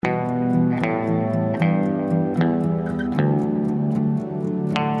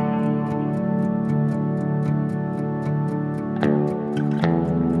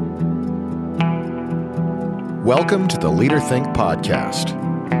Welcome to the Leader Think podcast,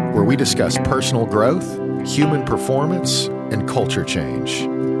 where we discuss personal growth, human performance, and culture change.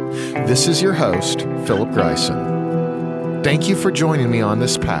 This is your host, Philip Greisen. Thank you for joining me on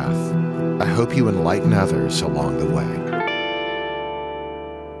this path. I hope you enlighten others along the way.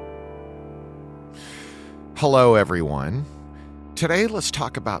 Hello, everyone. Today, let's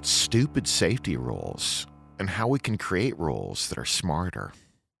talk about stupid safety rules and how we can create rules that are smarter.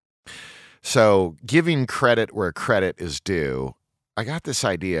 So, giving credit where credit is due, I got this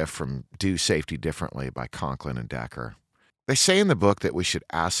idea from Do Safety Differently by Conklin and Decker. They say in the book that we should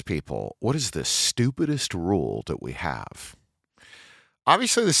ask people, what is the stupidest rule that we have?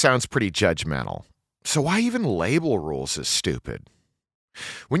 Obviously, this sounds pretty judgmental. So why even label rules as stupid?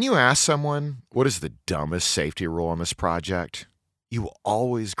 When you ask someone, what is the dumbest safety rule on this project, you will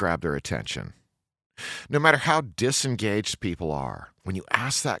always grab their attention. No matter how disengaged people are, when you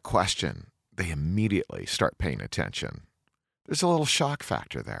ask that question, they immediately start paying attention. There's a little shock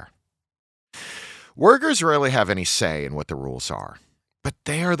factor there. Workers rarely have any say in what the rules are, but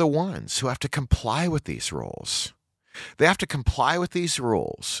they are the ones who have to comply with these rules. They have to comply with these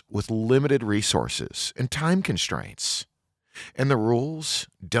rules with limited resources and time constraints. And the rules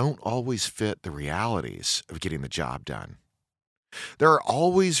don't always fit the realities of getting the job done. There are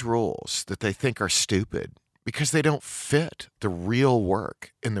always rules that they think are stupid because they don't fit the real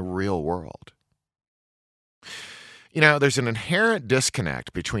work in the real world. You know, there's an inherent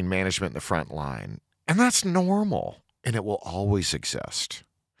disconnect between management and the front line, and that's normal, and it will always exist.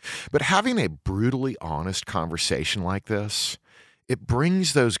 But having a brutally honest conversation like this, it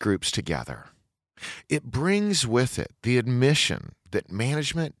brings those groups together. It brings with it the admission that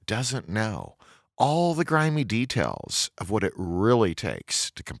management doesn't know all the grimy details of what it really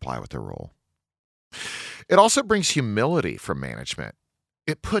takes to comply with the rule. It also brings humility from management.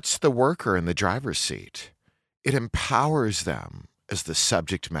 It puts the worker in the driver's seat. It empowers them as the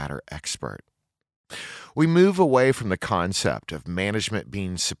subject matter expert. We move away from the concept of management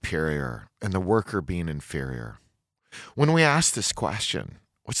being superior and the worker being inferior. When we ask this question,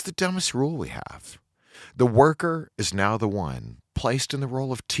 what's the dumbest rule we have? The worker is now the one placed in the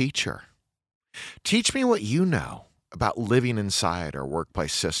role of teacher. Teach me what you know about living inside our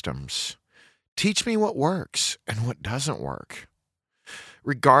workplace systems. Teach me what works and what doesn't work.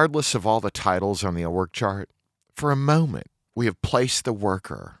 Regardless of all the titles on the work chart, for a moment, we have placed the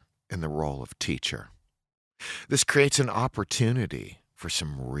worker in the role of teacher. This creates an opportunity for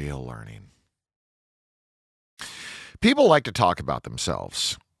some real learning. People like to talk about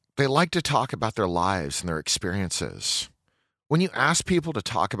themselves. They like to talk about their lives and their experiences. When you ask people to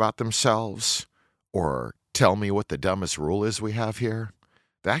talk about themselves or tell me what the dumbest rule is we have here,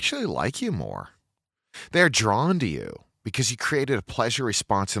 they actually like you more. They are drawn to you because you created a pleasure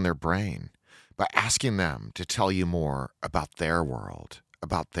response in their brain by asking them to tell you more about their world,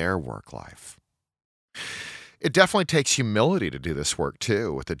 about their work life. It definitely takes humility to do this work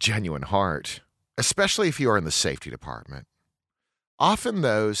too, with a genuine heart, especially if you are in the safety department. Often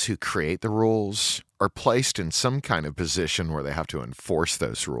those who create the rules are placed in some kind of position where they have to enforce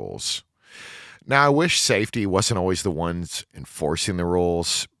those rules. Now, I wish safety wasn't always the ones enforcing the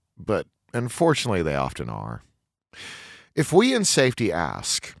rules, but unfortunately they often are. If we in safety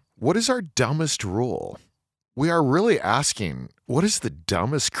ask, what is our dumbest rule? We are really asking, what is the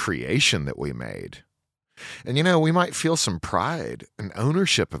dumbest creation that we made? And we might feel some pride and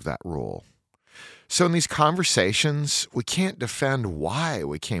ownership of that rule. So in these conversations, we can't defend why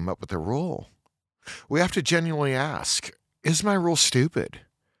we came up with the rule. We have to genuinely ask, is my rule stupid?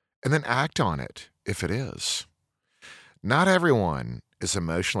 And then act on it if it is. Not everyone is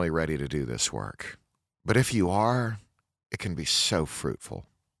emotionally ready to do this work, but if you are, it can be so fruitful.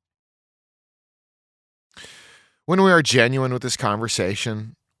 When we are genuine with this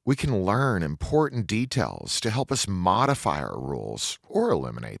conversation, we can learn important details to help us modify our rules or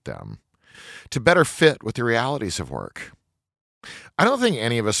eliminate them to better fit with the realities of work. I don't think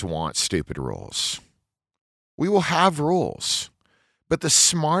any of us want stupid rules. We will have rules, but the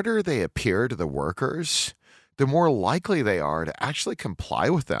smarter they appear to the workers, the more likely they are to actually comply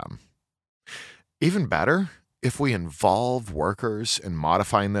with them. Even better, if we involve workers in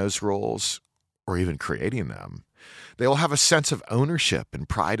modifying those rules or even creating them, they will have a sense of ownership and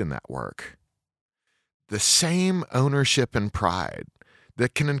pride in that work. The same ownership and pride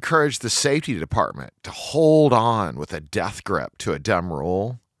that can encourage the safety department to hold on with a death grip to a dumb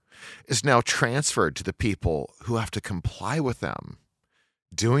rule is now transferred to the people who have to comply with them.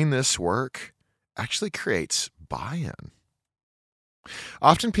 Doing this work actually creates buy-in.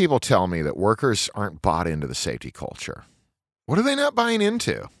 Often people tell me that workers aren't bought into the safety culture. What are they not buying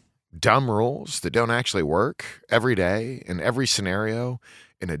into? Dumb rules that don't actually work every day in every scenario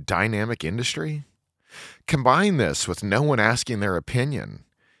in a dynamic industry? Combine this with no one asking their opinion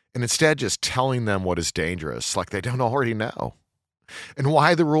and instead just telling them what is dangerous like they don't already know, and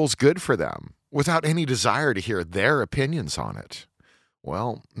why the rule's good for them without any desire to hear their opinions on it.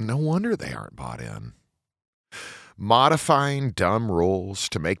 Well, no wonder they aren't bought in. Modifying dumb rules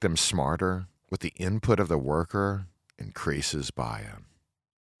to make them smarter with the input of the worker increases buy-in.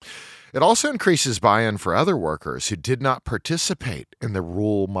 It also increases buy-in for other workers who did not participate in the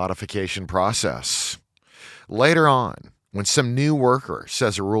rule modification process. Later on, when some new worker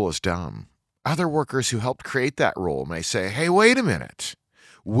says a rule is dumb, other workers who helped create that rule may say, "Hey, wait a minute.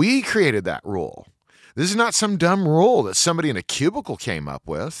 We created that rule. This is not some dumb rule that somebody in a cubicle came up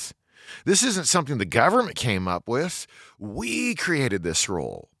with. This isn't something the government came up with. We created this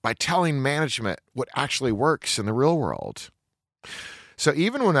rule by telling management what actually works in the real world." So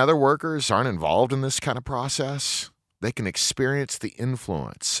even when other workers aren't involved in this kind of process, they can experience the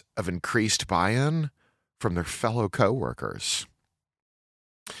influence of increased buy-in from their fellow coworkers.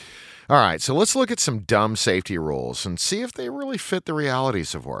 All right, so let's look at some dumb safety rules and see if they really fit the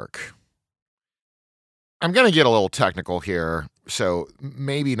realities of work. I'm going to get a little technical here, so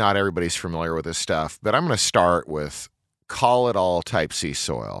maybe not everybody's familiar with this stuff, but I'm going to start with Call It All Type C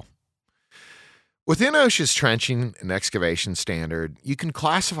soil. Within OSHA's trenching and excavation standard, you can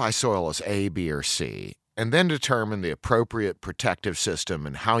classify soil as A, B, or C, and then determine the appropriate protective system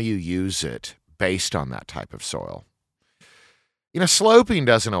and how you use it based on that type of soil. Sloping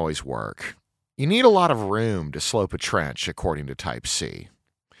doesn't always work. You need a lot of room to slope a trench according to Type C.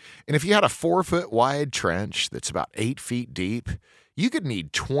 And if you had a 4-foot wide trench that's about 8 feet deep, you could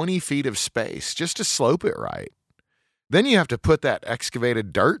need 20 feet of space just to slope it right. Then you have to put that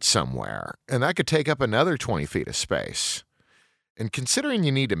excavated dirt somewhere, and that could take up another 20 feet of space. And considering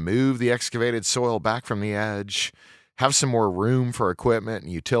you need to move the excavated soil back from the edge, have some more room for equipment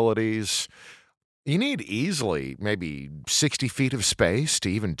and utilities, you need easily maybe 60 feet of space to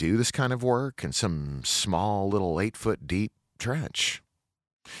even do this kind of work in some small little 8-foot deep trench.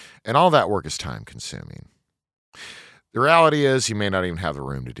 And all that work is time consuming. The reality is you may not even have the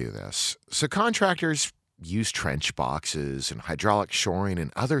room to do this. So contractors use trench boxes and hydraulic shoring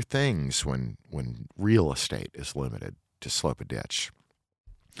and other things when real estate is limited to slope a ditch.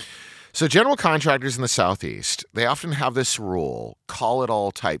 So general contractors in the Southeast, they often have this rule, call it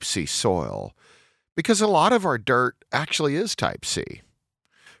all Type C soil, because a lot of our dirt actually is Type C.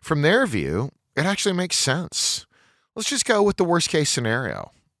 From their view, it actually makes sense. Let's just go with the worst case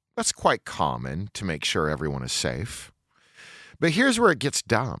scenario. That's quite common to make sure everyone is safe. But here's where it gets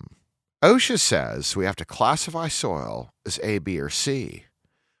dumb. OSHA says we have to classify soil as A, B, or C,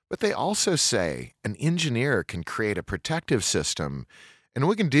 but they also say an engineer can create a protective system and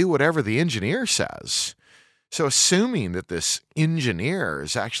we can do whatever the engineer says. So assuming that this engineer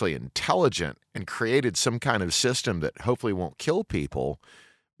is actually intelligent and created some kind of system that hopefully won't kill people,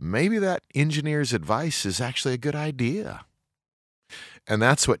 maybe that engineer's advice is actually a good idea. And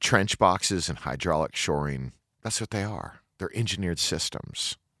that's what trench boxes and hydraulic shoring, that's what they are. They're engineered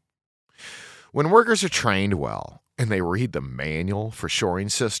systems. When workers are trained well and they read the manual for shoring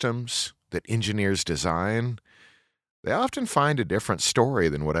systems that engineers design, they often find a different story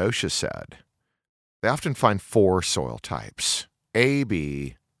than what OSHA said. They often find 4 soil types: A,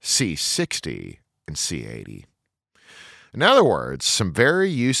 B, C60, and C80. In other words, some very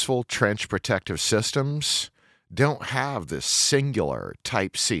useful trench protective systems don't have this singular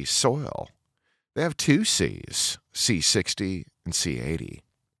Type C soil. They have 2 Cs, C60 and C80.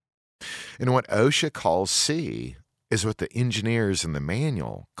 And what OSHA calls C is what the engineers in the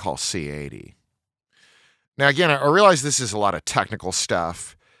manual call C80. Now, again, I realize this is a lot of technical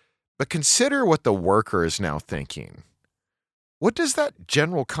stuff, but consider what the worker is now thinking. What does that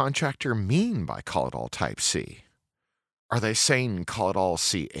general contractor mean by call it all Type C? Are they saying call it all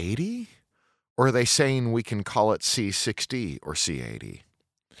C80? Or are they saying we can call it C60 or C80?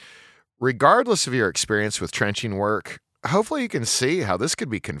 Regardless of your experience with trenching work, hopefully you can see how this could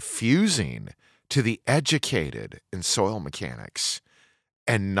be confusing to the educated in soil mechanics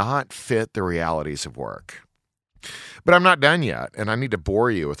and not fit the realities of work. But I'm not done yet, and I need to bore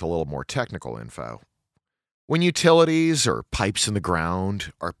you with a little more technical info. When utilities or pipes in the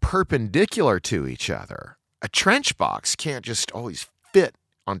ground are perpendicular to each other, a trench box can't just always fit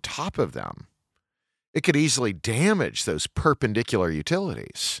on top of them. It could easily damage those perpendicular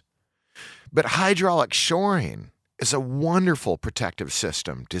utilities. But hydraulic shoring is a wonderful protective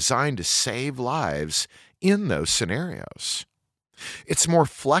system designed to save lives in those scenarios. It's more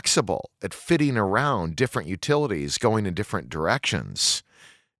flexible at fitting around different utilities going in different directions,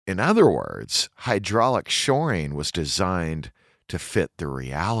 In other words, hydraulic shoring was designed to fit the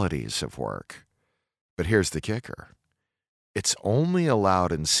realities of work. But here's the kicker. It's only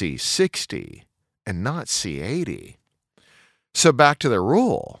allowed in C60 and not C80. So back to the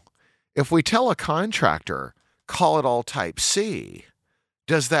rule. If we tell a contractor, call it all type C,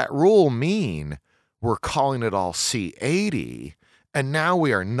 does that rule mean we're calling it all C80 and now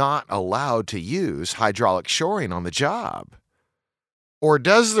we are not allowed to use hydraulic shoring on the job? Or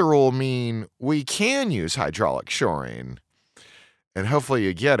does the rule mean we can use hydraulic shoring? And hopefully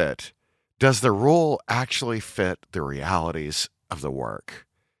you get it. Does the rule actually fit the realities of the work?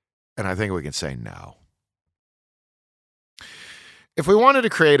 And I think we can say no. If we wanted to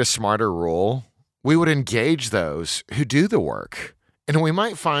create a smarter rule, we would engage those who do the work. And we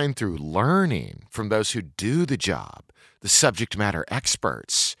might find through learning from those who do the job, the subject matter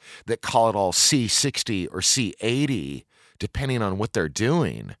experts that call it all C60 or C80, depending on what they're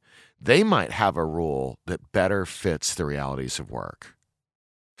doing, they might have a rule that better fits the realities of work.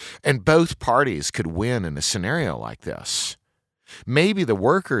 And both parties could win in a scenario like this. Maybe the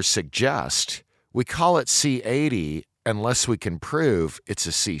workers suggest we call it C80 unless we can prove it's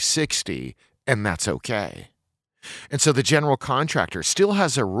a C60, and that's okay. And so the general contractor still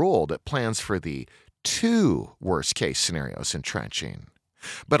has a rule that plans for the two worst-case scenarios in trenching,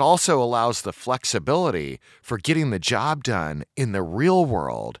 but also allows the flexibility for getting the job done in the real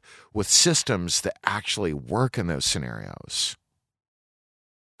world with systems that actually work in those scenarios.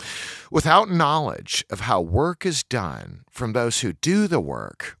 Without knowledge of how work is done from those who do the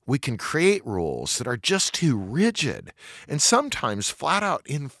work, we can create rules that are just too rigid and sometimes flat out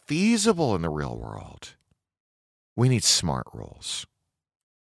infeasible in the real world. We need smart rules.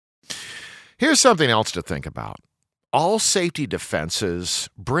 Here's something else to think about. All safety defenses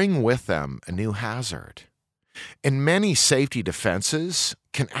bring with them a new hazard. And many safety defenses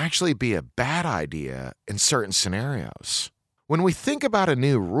can actually be a bad idea in certain scenarios. When we think about a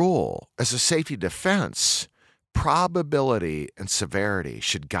new rule as a safety defense, probability and severity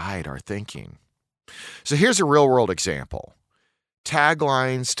should guide our thinking. So here's a real-world example.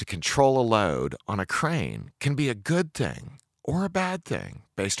 Taglines to control a load on a crane can be a good thing or a bad thing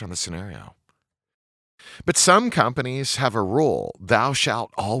based on the scenario. But some companies have a rule, thou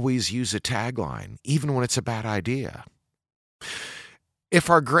shalt always use a tagline, even when it's a bad idea. If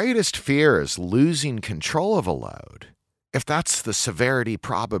our greatest fear is losing control of a load, if that's the severity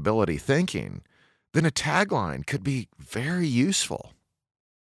probability thinking, then a tagline could be very useful.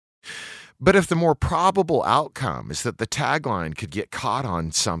 But if the more probable outcome is that the tagline could get caught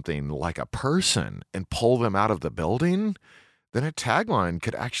on something like a person and pull them out of the building, then a tagline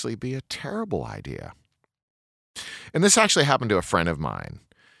could actually be a terrible idea. And this actually happened to a friend of mine.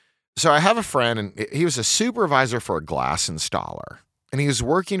 So I have a friend, and he was a supervisor for a glass installer. And he was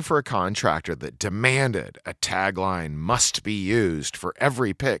working for a contractor that demanded a tagline must be used for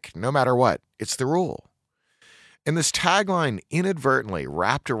every pick, no matter what. It's the rule. And this tagline inadvertently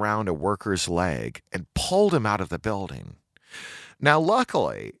wrapped around a worker's leg and pulled him out of the building. Now,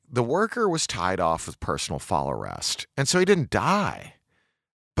 luckily, the worker was tied off with personal fall arrest, and so he didn't die.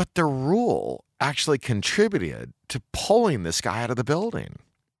 But the rule actually contributed to pulling this guy out of the building.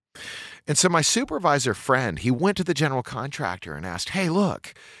 And so my supervisor friend, he went to the general contractor and asked, hey,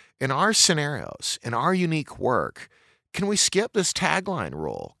 look, in our scenarios, in our unique work, can we skip this tagline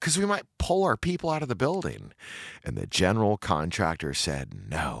rule? Because we might pull our people out of the building. And the general contractor said,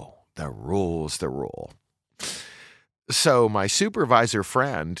 no, the rule's the rule. So my supervisor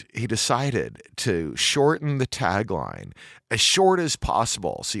friend, he decided to shorten the tagline as short as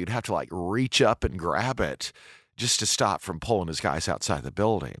possible. So you'd have to reach up and grab it just to stop from pulling his guys outside the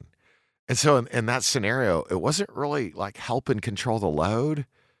building. And so in that scenario, it wasn't really helping control the load,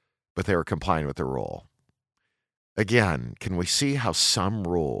 but they were complying with the rule. Again, can we see how some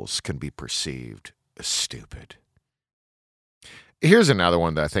rules can be perceived as stupid? Here's another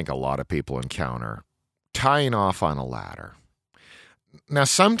one that I think a lot of people encounter. Tying off on a ladder. Now,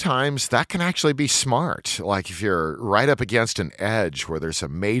 sometimes that can actually be smart. Like if you're right up against an edge where there's a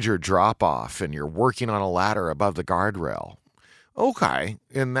major drop-off and you're working on a ladder above the guardrail. Okay,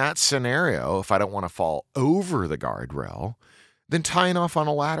 in that scenario, if I don't want to fall over the guardrail, then tying off on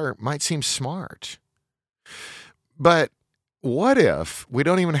a ladder might seem smart. But what if we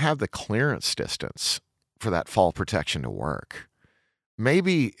don't even have the clearance distance for that fall protection to work?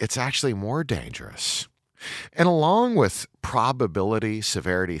 Maybe it's actually more dangerous. And along with probability,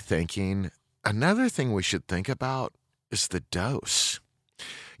 severity thinking, another thing we should think about is the dose.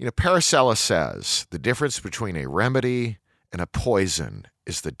 Paracelsus says the difference between a remedy and a poison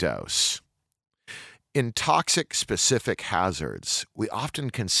is the dose. In toxic specific hazards, we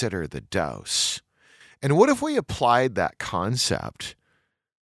often consider the dose. And what if we applied that concept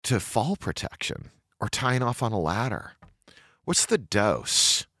to fall protection or tying off on a ladder? What's the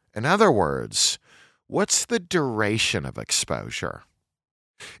dose? In other words, what's the duration of exposure?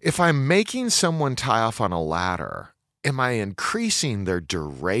 If I'm making someone tie off on a ladder, am I increasing their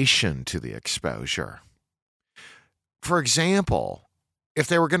duration to the exposure? For example, if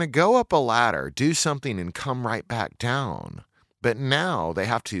they were going to go up a ladder, do something, and come right back down, but now they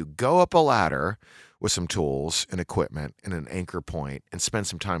have to go up a ladder with some tools and equipment and an anchor point and spend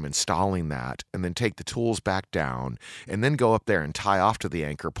some time installing that, and then take the tools back down, and then go up there and tie off to the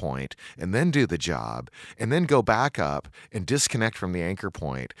anchor point, and then do the job, and then go back up and disconnect from the anchor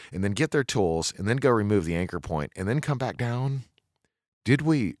point, and then get their tools, and then go remove the anchor point, and then come back down. Did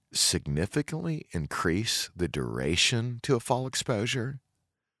we significantly increase the duration to a fall exposure?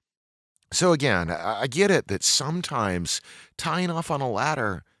 So again, I get it that sometimes tying off on a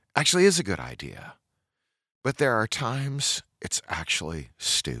ladder actually is a good idea. But there are times it's actually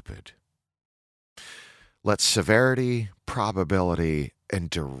stupid. Let severity, probability,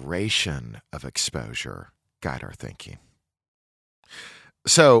 and duration of exposure guide our thinking.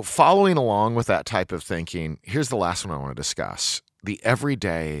 So, following along with that type of thinking, here's the last one I want to discuss: the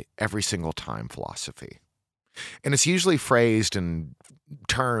everyday, every single time philosophy. And it's usually phrased in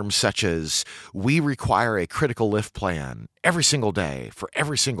terms such as, we require a critical lift plan every single day for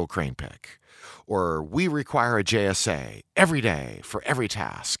every single crane pick, or we require a JSA every day for every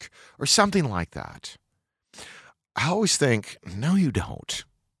task, or something like that. I always think, no, you don't.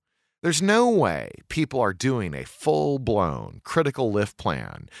 There's no way people are doing a full-blown critical lift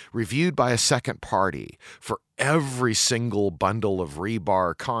plan reviewed by a second party for every single bundle of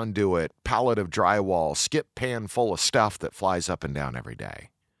rebar, conduit, pallet of drywall, skip pan full of stuff that flies up and down every day.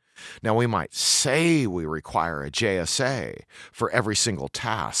 Now, we might say we require a JSA for every single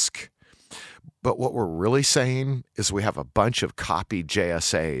task, but what we're really saying is we have a bunch of copied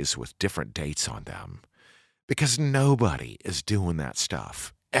JSAs with different dates on them, because nobody is doing that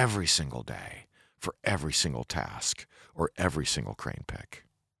stuff every single day for every single task or every single crane pick.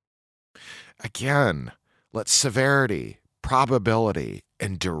 Again, let severity, probability,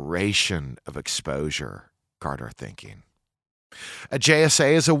 and duration of exposure guard our thinking. A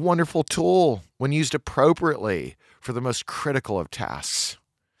JSA is a wonderful tool when used appropriately for the most critical of tasks.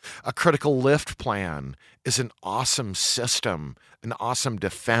 A critical lift plan is an awesome system, an awesome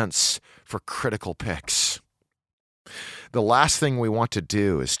defense for critical picks. The last thing we want to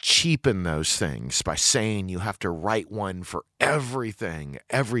do is cheapen those things by saying you have to write one for everything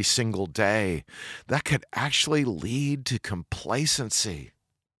every single day. That could actually lead to complacency.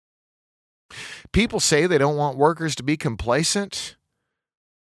 People say they don't want workers to be complacent.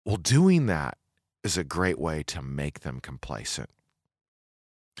 Well, doing that is a great way to make them complacent.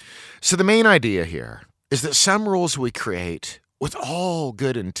 So the main idea here is that some rules we create with all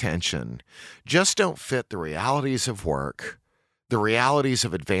good intention just don't fit the realities of work, the realities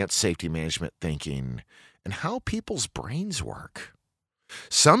of advanced safety management thinking, and how people's brains work.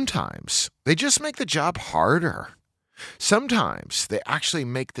 Sometimes they just make the job harder. Sometimes they actually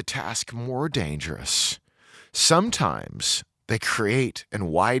make the task more dangerous. Sometimes they create and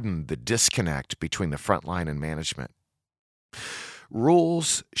widen the disconnect between the front line and management.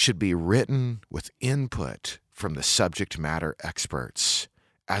 Rules should be written with input from the subject matter experts,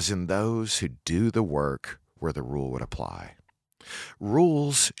 as in those who do the work where the rule would apply.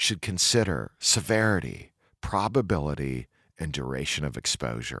 Rules should consider severity, probability, and duration of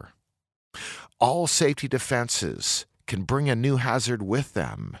exposure. All safety defenses can bring a new hazard with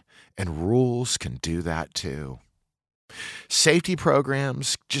them, and rules can do that too. Safety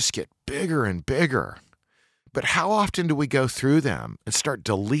programs just get bigger and bigger. But how often do we go through them and start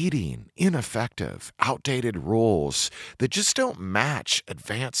deleting ineffective, outdated rules that just don't match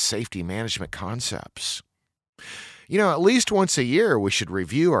advanced safety management concepts? At least once a year, we should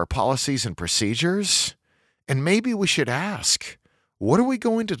review our policies and procedures. And maybe we should ask, what are we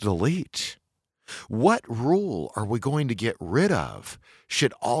going to delete? What rule are we going to get rid of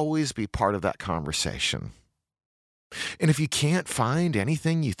should always be part of that conversation. And if you can't find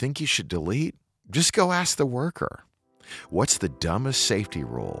anything you think you should delete, just go ask the worker, what's the dumbest safety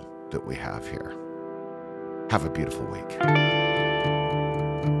rule that we have here? Have a beautiful week.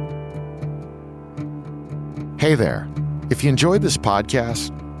 Hey there. If you enjoyed this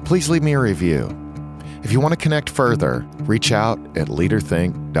podcast, please leave me a review. If you want to connect further, reach out at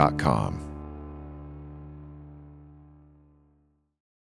leaderthink.com.